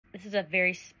This is a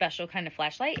very special kind of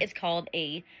flashlight. It's called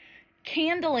a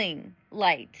candling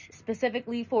light,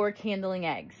 specifically for candling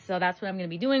eggs. So that's what I'm going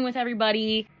to be doing with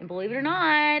everybody. And believe it or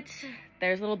not,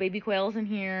 there's little baby quails in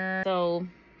here. So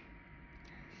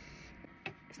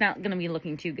it's not going to be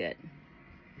looking too good.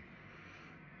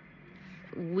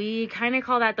 We kind of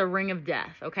call that the ring of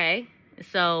death, okay?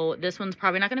 So this one's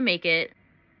probably not going to make it.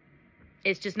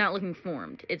 It's just not looking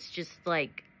formed. It's just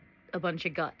like a bunch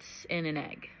of guts in an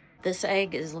egg. This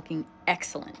egg is looking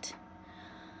excellent.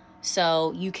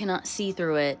 So you cannot see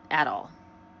through it at all.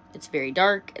 It's very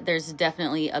dark. There's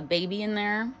definitely a baby in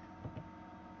there.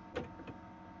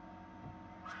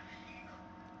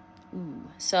 Ooh.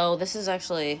 So this is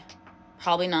actually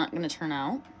probably not going to turn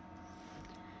out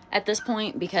at this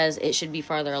point because it should be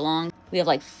farther along. We have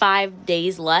like 5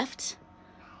 days left.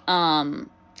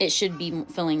 It should be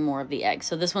filling more of the egg.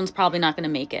 So this one's probably not going to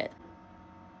make it.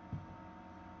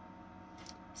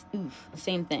 Oof,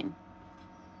 same thing.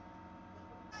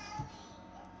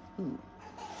 Ooh.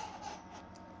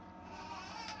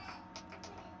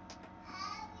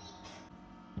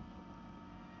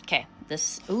 Okay,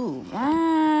 this,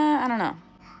 I don't know.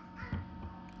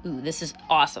 Ooh, this is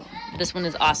awesome. This one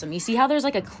is awesome. You see how there's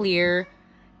like a clear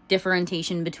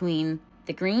differentiation between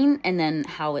the green and then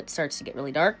how it starts to get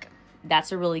really dark?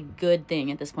 That's a really good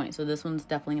thing at this point. So this one's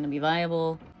definitely going to be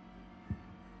viable.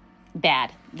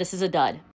 Bad. This is a dud.